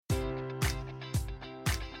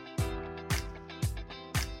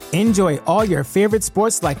Enjoy all your favorite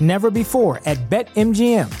sports like never before at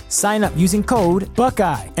BetMGM. Sign up using code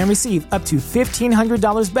Buckeye and receive up to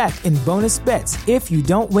 $1,500 back in bonus bets if you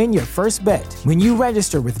don't win your first bet. When you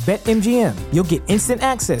register with BetMGM, you'll get instant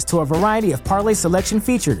access to a variety of parlay selection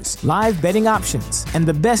features, live betting options, and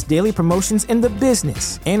the best daily promotions in the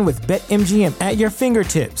business. And with BetMGM at your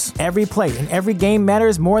fingertips, every play and every game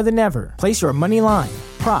matters more than ever. Place your money line,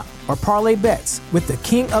 prop, or parlay bets with the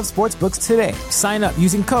king of sportsbooks today. Sign up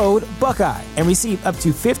using code Buckeye and receive up to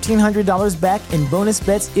 $1,500 back in bonus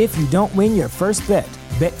bets if you don't win your first bet.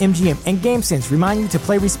 BetMGM and GameSense remind you to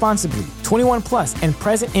play responsibly. 21 plus and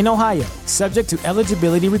present in Ohio, subject to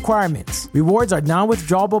eligibility requirements. Rewards are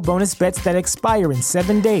non-withdrawable bonus bets that expire in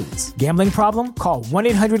 7 days. Gambling problem? Call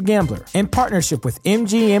 1-800-GAMBLER. In partnership with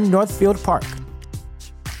MGM Northfield Park.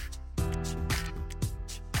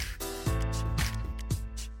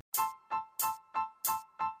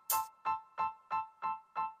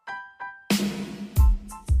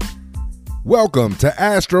 Welcome to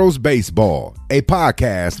Astros Baseball, a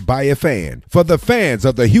podcast by a fan for the fans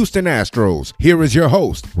of the Houston Astros. Here is your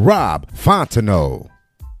host, Rob Fontenot.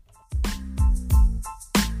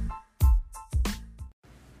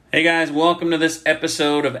 Hey guys, welcome to this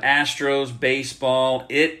episode of Astros Baseball.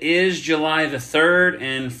 It is July the 3rd,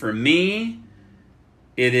 and for me,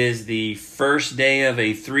 it is the first day of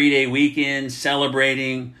a 3-day weekend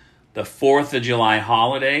celebrating the 4th of July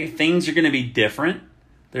holiday. Things are going to be different.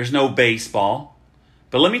 There's no baseball.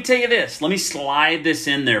 But let me tell you this. Let me slide this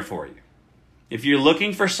in there for you. If you're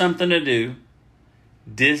looking for something to do,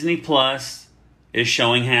 Disney Plus is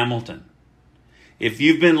showing Hamilton. If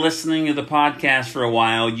you've been listening to the podcast for a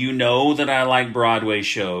while, you know that I like Broadway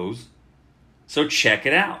shows. So check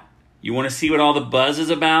it out. You want to see what all the buzz is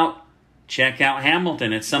about? Check out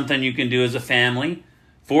Hamilton. It's something you can do as a family.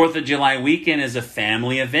 4th of July weekend is a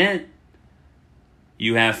family event.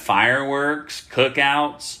 You have fireworks,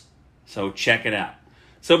 cookouts, so check it out.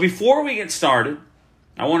 So before we get started,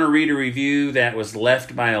 I want to read a review that was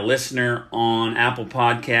left by a listener on Apple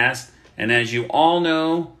Podcasts. And as you all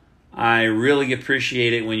know, I really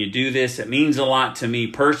appreciate it when you do this. It means a lot to me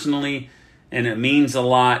personally, and it means a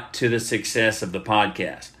lot to the success of the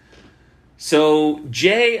podcast. So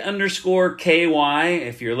J_KY,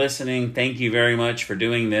 if you're listening, thank you very much for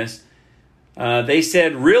doing this. They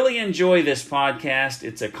said, really enjoy this podcast.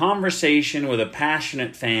 It's a conversation with a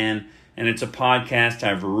passionate fan, and it's a podcast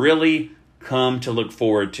I've really come to look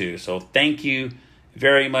forward to. So thank you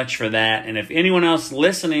very much for that. And if anyone else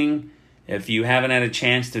listening, if you haven't had a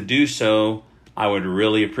chance to do so, I would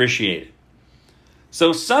really appreciate it.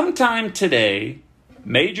 So sometime today,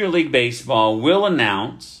 Major League Baseball will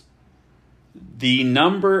announce the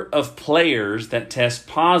number of players that test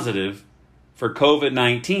positive for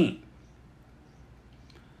COVID-19.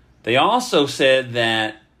 They also said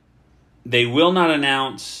that they will not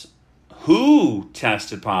announce who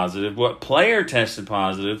tested positive, what player tested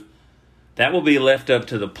positive. That will be left up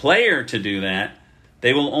to the player to do that.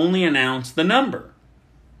 They will only announce the number.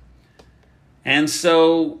 And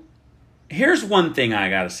so here's one thing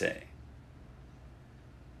I got to say.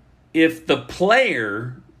 If the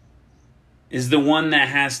player is the one that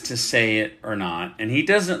has to say it or not, and he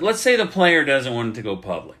doesn't, let's say the player doesn't want it to go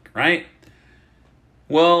public, right?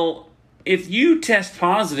 Well, if you test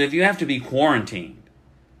positive, you have to be quarantined.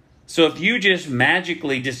 So if you just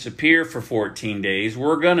magically disappear for 14 days,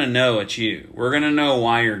 we're going to know it's you. We're going to know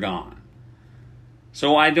why you're gone.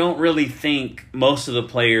 So I don't really think most of the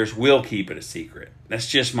players will keep it a secret. That's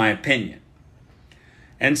just my opinion.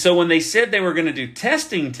 And so when they said they were going to do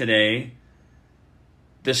testing today,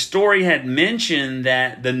 the story had mentioned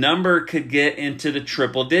that the number could get into the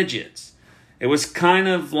triple digits. It was kind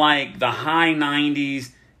of like the high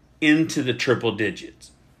 90s into the triple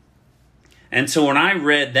digits. And so when I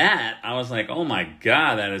read that, I was like, oh my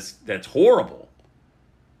God, that's horrible.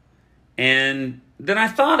 And then I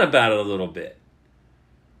thought about it a little bit.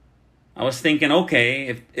 I was thinking,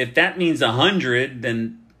 okay, if that means 100,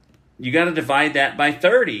 then you got to divide that by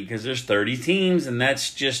 30 because there's 30 teams, and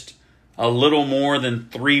that's just a little more than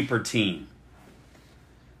 3 per team.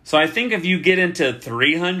 So I think if you get into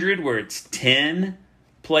 300 where it's 10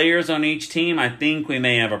 players on each team, I think we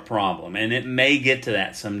may have a problem. And it may get to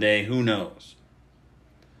that someday. Who knows?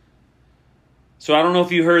 So I don't know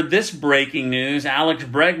if you heard this breaking news. Alex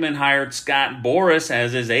Bregman hired Scott Boras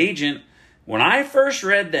as his agent. When I first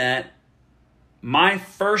read that, my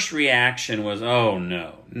first reaction was, oh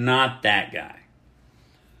no, not that guy.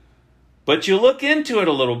 But you look into it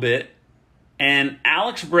a little bit, and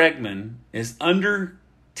Alex Bregman is under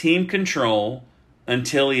team control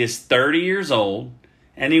until he is 30 years old,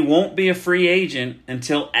 and he won't be a free agent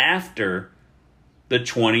until after the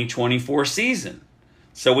 2024 season.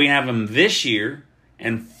 So we have him this year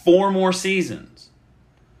and 4 more seasons.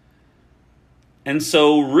 And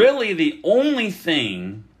so really the only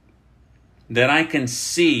thing that I can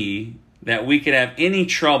see that we could have any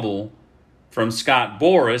trouble from Scott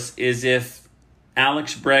Boras is if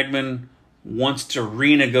Alex Bregman wants to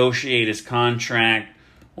renegotiate his contract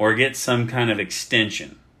or get some kind of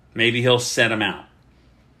extension. Maybe he'll set him out.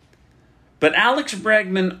 But Alex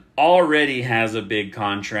Bregman already has a big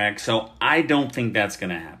contract, so I don't think that's going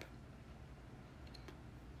to happen.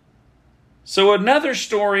 So another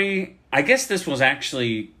story, I guess this was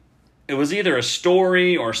actually, it was either a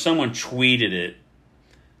story or someone tweeted it,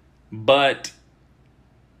 but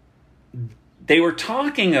they were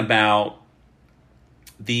talking about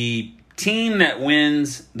the team that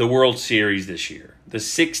wins the World Series this year, the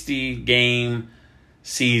 60-game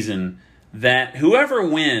season, that whoever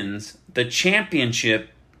wins the championship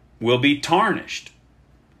will be tarnished.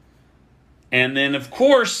 And then, of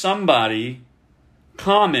course, somebody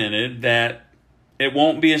commented that it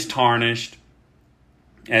won't be as tarnished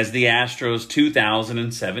as the Astros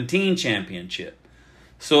 2017 championship.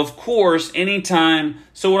 So, of course, anytime...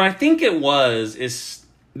 So what I think it was is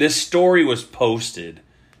this story was posted,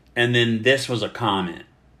 and then this was a comment.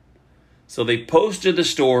 So they posted the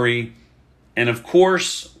story, and of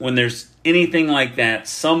course, when there's anything like that,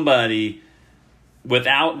 somebody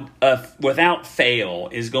without fail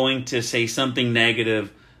is going to say something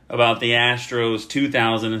negative about the Astros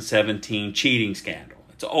 2017 cheating scandal.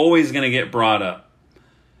 It's always going to get brought up.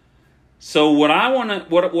 So what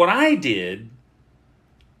I did,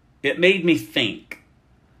 it made me think.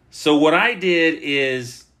 So what I did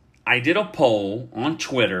is I did a poll on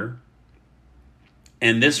Twitter,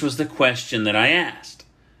 and this was the question that I asked.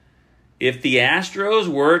 If the Astros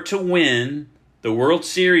were to win the World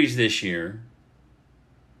Series this year,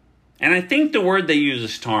 and I think the word they use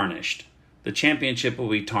is tarnished. The championship will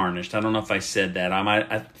be tarnished. I don't know if I said that.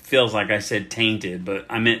 It feels like I said tainted, but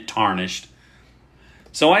I meant tarnished.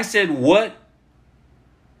 So I said, what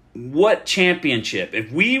championship?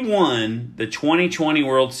 If we won the 2020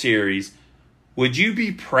 World Series, would you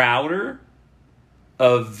be prouder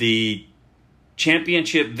of the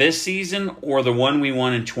championship this season or the one we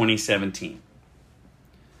won in 2017?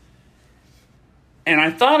 And I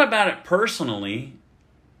thought about it personally,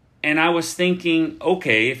 and I was thinking,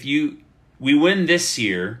 okay, if we win this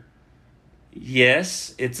year,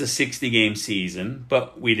 yes, it's a 60-game season,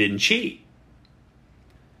 but we didn't cheat.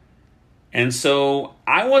 And so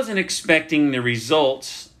I wasn't expecting the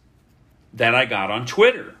results that I got on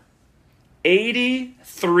Twitter.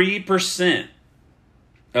 83%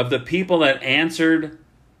 of the people that answered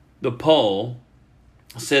the poll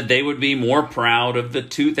said they would be more proud of the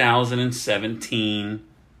 2017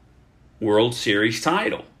 World Series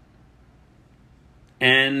title.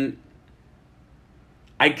 And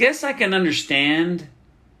I guess I can understand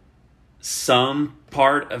some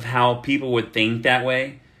part of how people would think that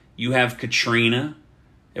way. You have Katrina.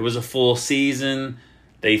 It was a full season.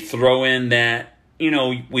 They throw in that,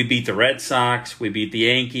 we beat the Red Sox, we beat the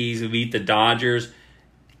Yankees, we beat the Dodgers.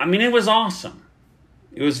 I mean, it was awesome.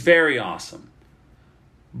 It was very awesome.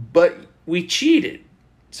 But we cheated.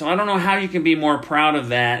 So I don't know how you can be more proud of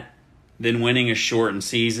that than winning a shortened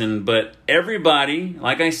season. But everybody,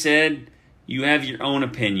 like I said, you have your own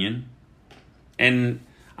opinion. And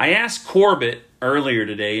I asked Corbett earlier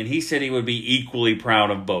today, and he said he would be equally proud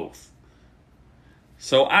of both.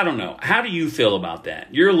 So I don't know. How do you feel about that?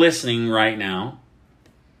 You're listening right now.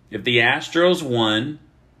 If the Astros won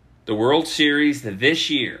the World Series this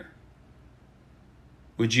year,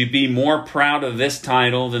 would you be more proud of this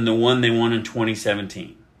title than the one they won in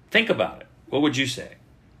 2017? Think about it. What would you say?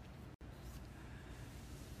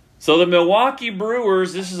 So the Milwaukee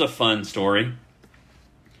Brewers, this is a fun story.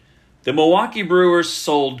 The Milwaukee Brewers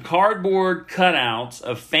sold cardboard cutouts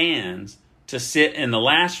of fans to sit in the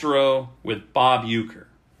last row with Bob Uecker.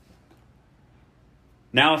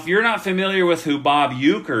 Now, if you're not familiar with who Bob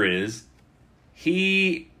Uecker is,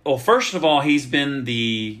 first of all, he's been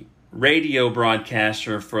the radio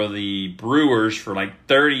broadcaster for the Brewers for like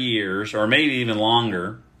 30 years, or maybe even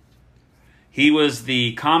longer. He was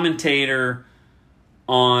the commentator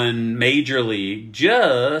on Major League,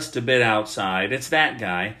 just a bit outside. It's that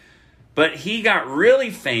guy. But he got really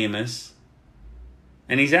famous,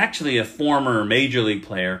 and he's actually a former Major League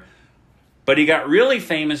player, but he got really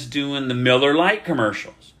famous doing the Miller Lite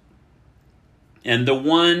commercials. And the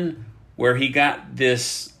one where he got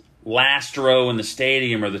this last row in the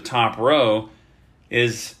stadium, or the top row,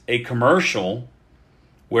 is a commercial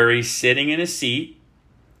where he's sitting in his seat.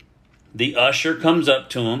 The usher comes up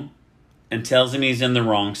to him and tells him he's in the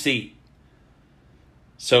wrong seat.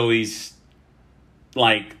 So he's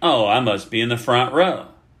like, oh, I must be in the front row.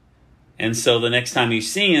 And so the next time you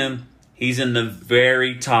see him, he's in the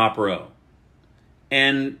very top row.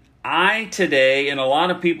 And I today, and a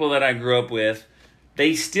lot of people that I grew up with,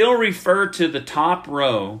 they still refer to the top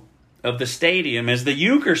row of the stadium as the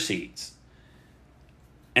euchre seats.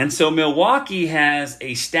 And so Milwaukee has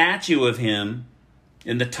a statue of him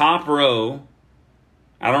in the top row.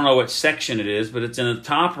 I don't know what section it is, but it's in the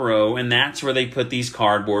top row, and that's where they put these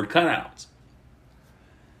cardboard cutouts.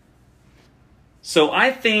 So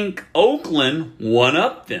I think Oakland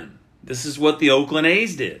one-upped them. This is what the Oakland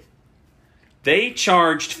A's did. They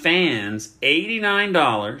charged fans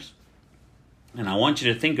 $89, and I want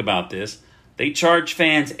you to think about this. They charged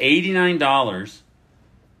fans $89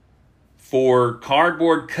 for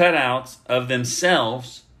cardboard cutouts of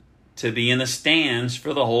themselves to be in the stands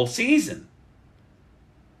for the whole season.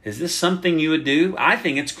 Is this something you would do? I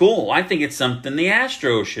think it's cool. I think it's something the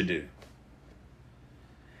Astros should do.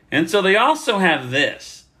 And so they also have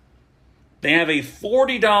this. They have a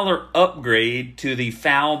 $40 upgrade to the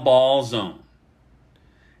foul ball zone.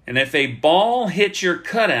 And if a ball hits your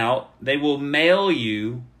cutout, they will mail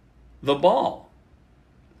you the ball.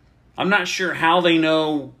 I'm not sure how they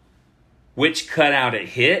know which cutout it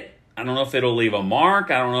hit. I don't know if it'll leave a mark.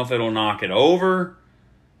 I don't know if it'll knock it over.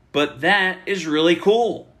 But that is really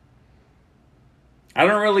cool. I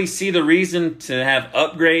don't really see the reason to have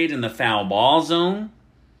upgrade in the foul ball zone.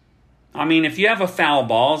 I mean, if you have a foul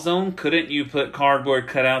ball zone, couldn't you put cardboard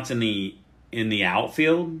cutouts in the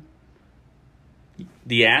outfield?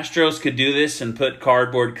 The Astros could do this and put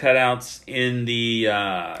cardboard cutouts in the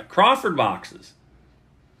Crawford boxes.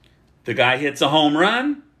 The guy hits a home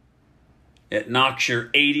run. It knocks your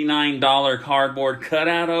 $89 cardboard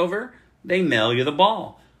cutout over. They mail you the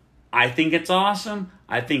ball. I think it's awesome.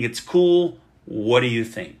 I think it's cool. What do you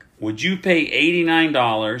think? Would you pay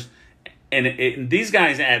 $89? And these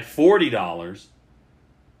guys add $40.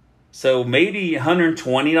 So maybe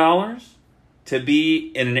 $120 to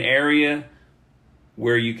be in an area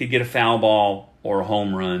where you could get a foul ball or a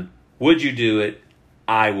home run. Would you do it?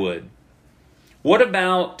 I would. What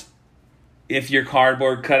about if your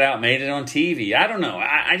cardboard cutout made it on TV? I don't know.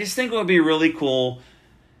 I just think it would be really cool.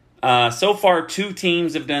 So far, 2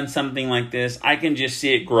 teams have done something like this. I can just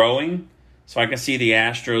see it growing, so I can see the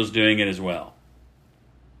Astros doing it as well.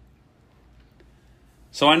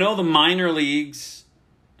 So I know the minor leagues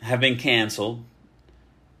have been canceled,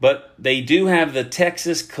 but they do have the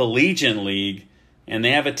Texas Collegiate League, and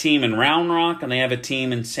they have a team in Round Rock, and they have a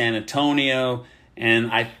team in San Antonio,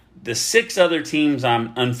 and the 6 other teams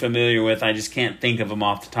I'm unfamiliar with. I just can't think of them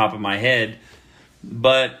off the top of my head.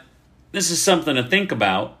 But this is something to think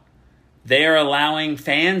about. They are allowing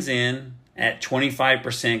fans in at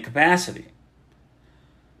 25% capacity.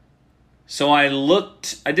 So I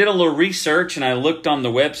did a little research, and I looked on the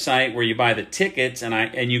website where you buy the tickets,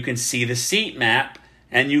 and you can see the seat map,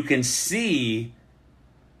 and you can see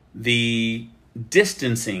the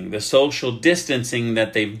distancing, the social distancing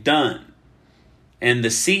that they've done. And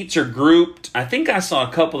the seats are grouped. I think I saw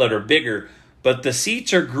a couple that are bigger, but the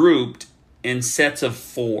seats are grouped in sets of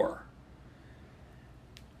 4.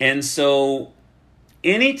 And so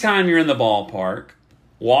anytime you're in the ballpark,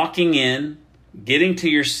 walking in, getting to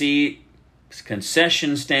your seat,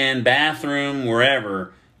 concession stand, bathroom,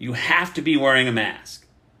 wherever, you have to be wearing a mask.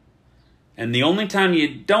 And the only time you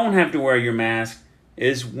don't have to wear your mask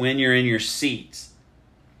is when you're in your seats.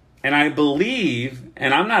 And I believe,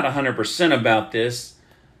 and I'm not 100% about this,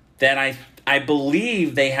 that I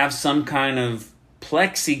believe they have some kind of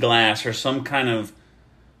plexiglass or some kind of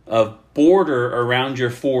border around your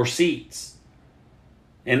 4 seats.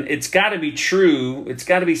 And it's got to be true. It's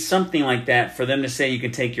got to be something like that for them to say you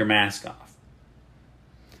can take your mask off.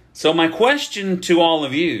 So my question to all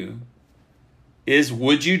of you is,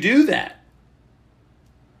 would you do that?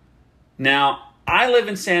 Now, I live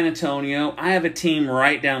in San Antonio. I have a team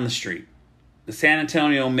right down the street, the San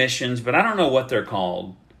Antonio Missions, but I don't know what they're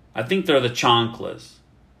called. I think they're the Chanclas.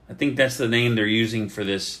 I think that's the name they're using for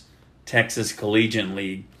this Texas Collegiate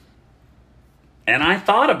League. And I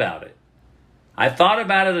thought about it. I thought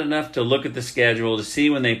about it enough to look at the schedule to see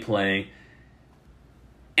when they play.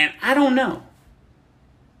 And I don't know.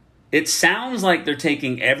 It sounds like they're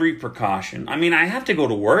taking every precaution. I mean, I have to go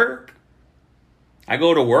to work. I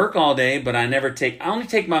go to work all day, but I only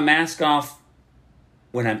take my mask off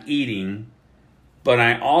when I'm eating, but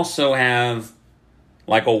I also have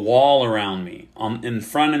like a wall around me, in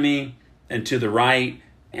front of me and to the right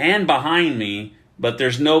and behind me, but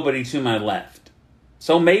there's nobody to my left.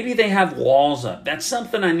 So maybe they have walls up. That's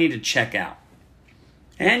something I need to check out.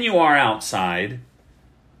 And you are outside.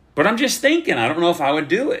 But I'm just thinking, I don't know if I would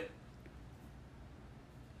do it.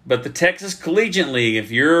 But the Texas Collegiate League,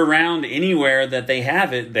 if you're around anywhere that they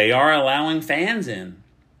have it, they are allowing fans in.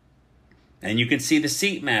 And you can see the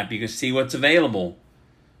seat map. You can see what's available.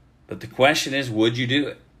 But the question is, would you do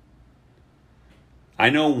it? I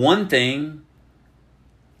know one thing.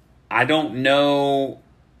 I don't know.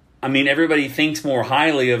 I mean, everybody thinks more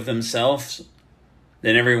highly of themselves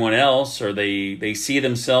than everyone else, or they see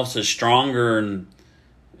themselves as stronger and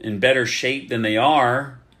in better shape than they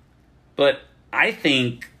are. But I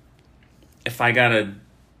think if I got a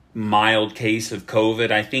mild case of COVID,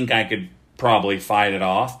 I think I could probably fight it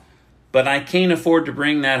off. But I can't afford to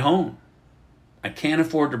bring that home. I can't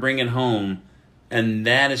afford to bring it home, and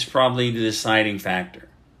that is probably the deciding factor.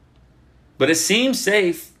 But it seems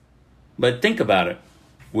safe. But think about it.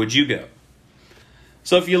 Would you go?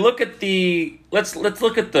 So if you look at let's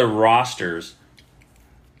look at the rosters.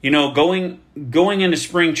 You know, going into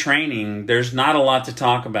spring training, there's not a lot to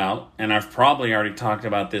talk about, and I've probably already talked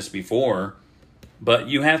about this before, but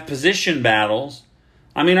you have position battles.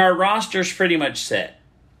 I mean, our roster's pretty much set.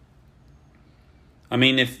 I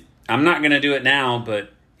mean, if I'm not going to do it now,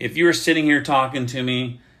 but if you were sitting here talking to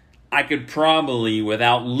me, I could probably,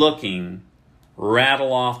 without looking,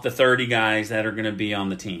 rattle off the 30 guys that are going to be on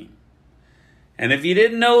the team. And if you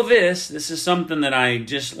didn't know this is something that I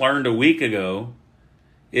just learned a week ago,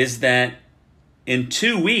 is that in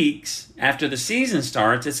 2 weeks after the season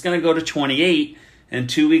starts, it's going to go to 28, and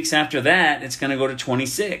 2 weeks after that, it's going to go to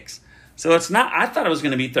 26. So it's not, I thought it was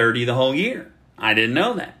going to be 30 the whole year. I didn't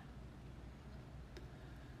know that.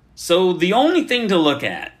 So the only thing to look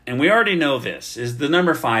at, and we already know this, is the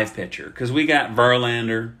number 5 pitcher, because we got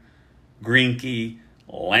Verlander, Greinke,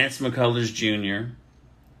 Lance McCullers Jr.,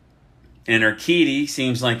 and Urquidy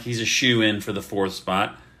seems like he's a shoe-in for the 4th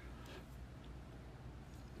spot.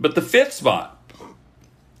 But the 5th spot,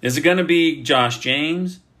 is it going to be Josh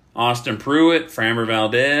James, Austin Pruitt, Framber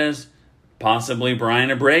Valdez, possibly Brian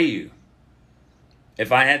Abreu?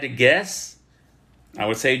 If I had to guess, I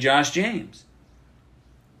would say Josh James.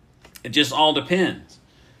 It just all depends.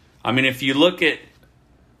 I mean, if you look at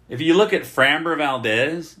Framber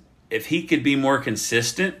Valdez, if he could be more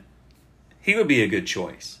consistent, he would be a good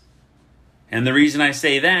choice. And the reason I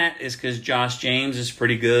say that is because Josh James is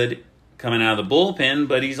pretty good coming out of the bullpen,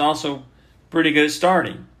 but he's also pretty good at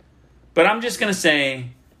starting. But I'm just going to say,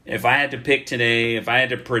 if I had to pick today, if I had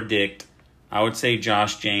to predict, I would say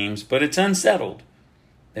Josh James, but it's unsettled.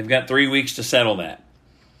 They've got 3 weeks to settle that.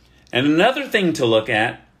 And another thing to look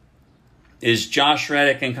at is Josh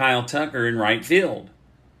Reddick and Kyle Tucker in right field.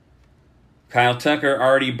 Kyle Tucker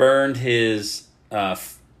already burned his, I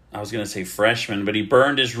was going to say freshman, but he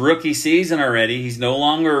burned his rookie season already. He's no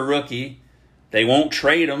longer a rookie. They won't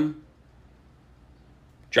trade him.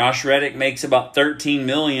 Josh Reddick makes about $13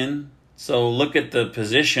 million, so look at the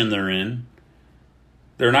position they're in.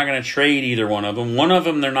 They're not going to trade either one of them. One of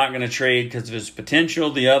them they're not going to trade because of his potential.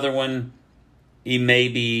 The other one, he may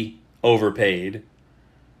be overpaid.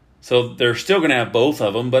 So they're still going to have both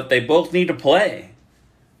of them, but they both need to play.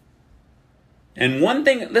 And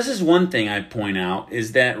this is one thing I'd point out,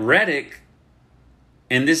 is that Reddick,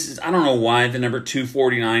 and this is, I don't know why the number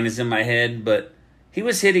 249 is in my head, but he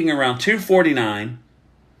was hitting around 249.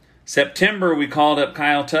 September, we called up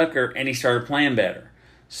Kyle Tucker, and he started playing better.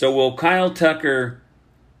 So will Kyle Tucker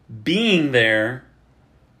being there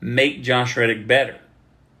make Josh Reddick better?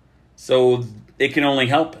 So it can only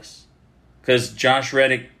help us, because Josh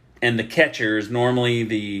Reddick and the catcher is normally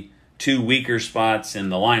the 2 weaker spots in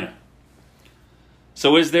the lineup.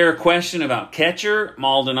 So is there a question about catcher?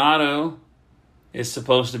 Maldonado is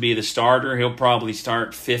supposed to be the starter. He'll probably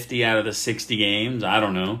start 50 out of the 60 games. I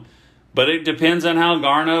don't know. But it depends on how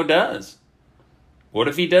Garneau does. What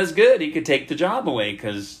if he does good? He could take the job away,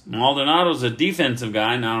 because Maldonado's a defensive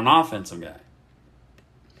guy, not an offensive guy.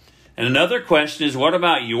 And another question is, what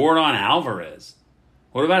about Yordan Alvarez?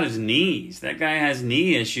 What about his knees? That guy has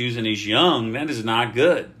knee issues and he's young. That is not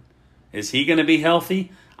good. Is he going to be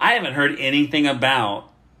healthy? I haven't heard anything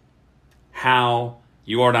about how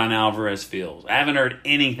Yordan Alvarez feels. I haven't heard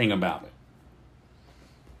anything about it.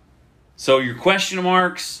 So your question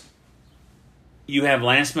marks, you have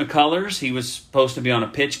Lance McCullers. He was supposed to be on a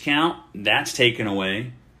pitch count. That's taken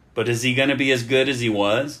away. But is he going to be as good as he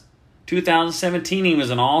was? 2017, he was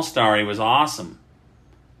an all-star. He was awesome.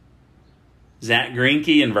 Zach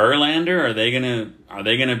Greinke and Verlander, are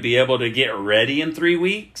they gonna be able to get ready in 3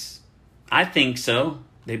 weeks? I think so.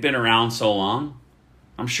 They've been around so long.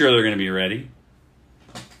 I'm sure they're going to be ready.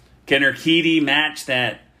 Can Urquidy match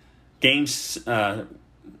that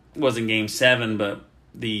wasn't game 7, but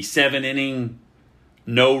the 7-inning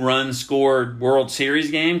no run scored World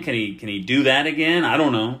Series game. Can he do that again? I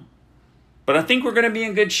don't know. But I think we're going to be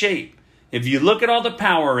in good shape. If you look at all the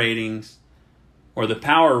power ratings or the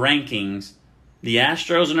power rankings, the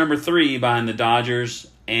Astros are number 3 behind the Dodgers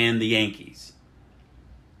and the Yankees.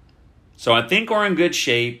 So I think we're in good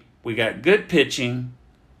shape. We got good pitching.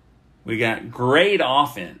 We got great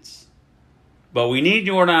offense. But we need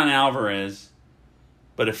Yordan Alvarez.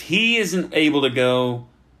 But if he isn't able to go,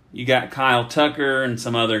 you got Kyle Tucker and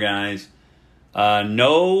some other guys.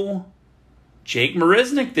 No Jake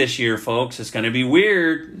Marisnick this year, folks. It's going to be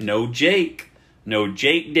weird. No Jake. No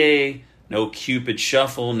Jake Day. No Cupid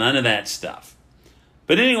Shuffle. None of that stuff.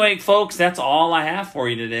 But anyway, folks, that's all I have for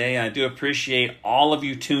you today. I do appreciate all of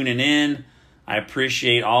you tuning in. I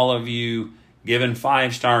appreciate all of you giving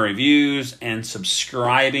 5-star reviews and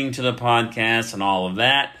subscribing to the podcast and all of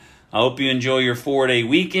that. I hope you enjoy your 4-day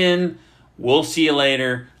weekend. We'll see you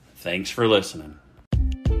later. Thanks for listening.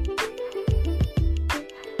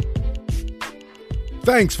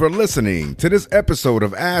 Thanks for listening to this episode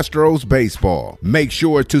of Astros Baseball. Make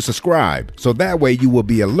sure to subscribe so that way you will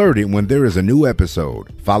be alerted when there is a new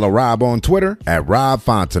episode. Follow Rob on Twitter at Rob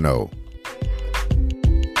Fontenot.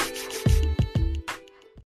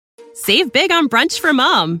 Save big on brunch for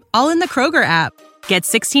mom, all in the Kroger app. Get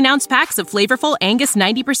 16-ounce packs of flavorful Angus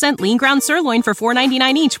 90% lean ground sirloin for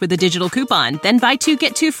 $4.99 each with a digital coupon. Then buy 2,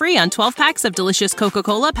 get 2 free on 12 packs of delicious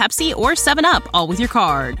Coca-Cola, Pepsi, or 7-Up, all with your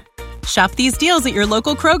card. Shop these deals at your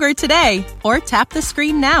local Kroger today, or tap the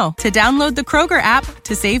screen now to download the Kroger app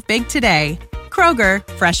to save big today. Kroger,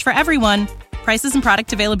 fresh for everyone. Prices and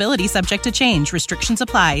product availability subject to change. Restrictions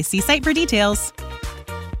apply. See site for details.